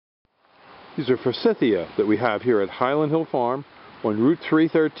These are Forsythia that we have here at Highland Hill Farm on Route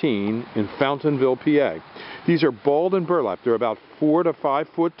 313 in Fountainville, PA. These are balled and burlap. They're about 4 to 5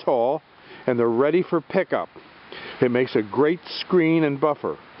 foot tall, and they're ready for pickup. It makes a great screen and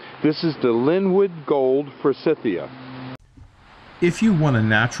buffer. This is the Linwood Gold Forsythia. If you want a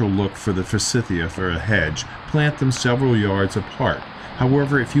natural look for the Forsythia for a hedge, plant them several yards apart.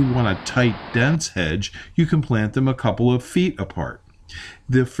 However, if you want a tight, dense hedge, you can plant them a couple of feet apart.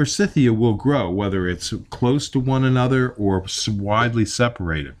 The Forsythia will grow whether it's close to one another or widely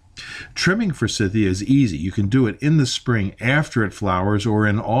separated. Trimming Forsythia is easy. You can do it in the spring after it flowers or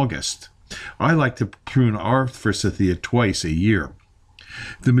in August. I like to prune our Forsythia twice a year.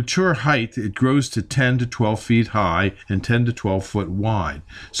 The mature height, it grows to 10 to 12 feet high and 10 to 12 foot wide.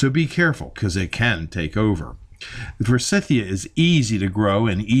 So be careful because it can take over. The Forsythia is easy to grow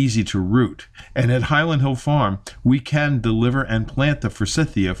and easy to root. And at Highland Hill Farm, we can deliver and plant the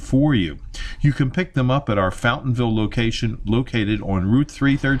Forsythia for you. You can pick them up at our Fountainville location located on Route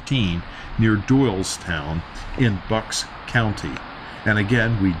 313 near Doylestown in Bucks County. And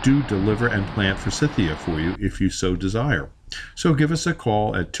again, we do deliver and plant Forsythia for you if you so desire. So give us a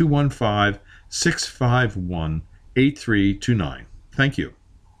call at 215-651-8329. Thank you.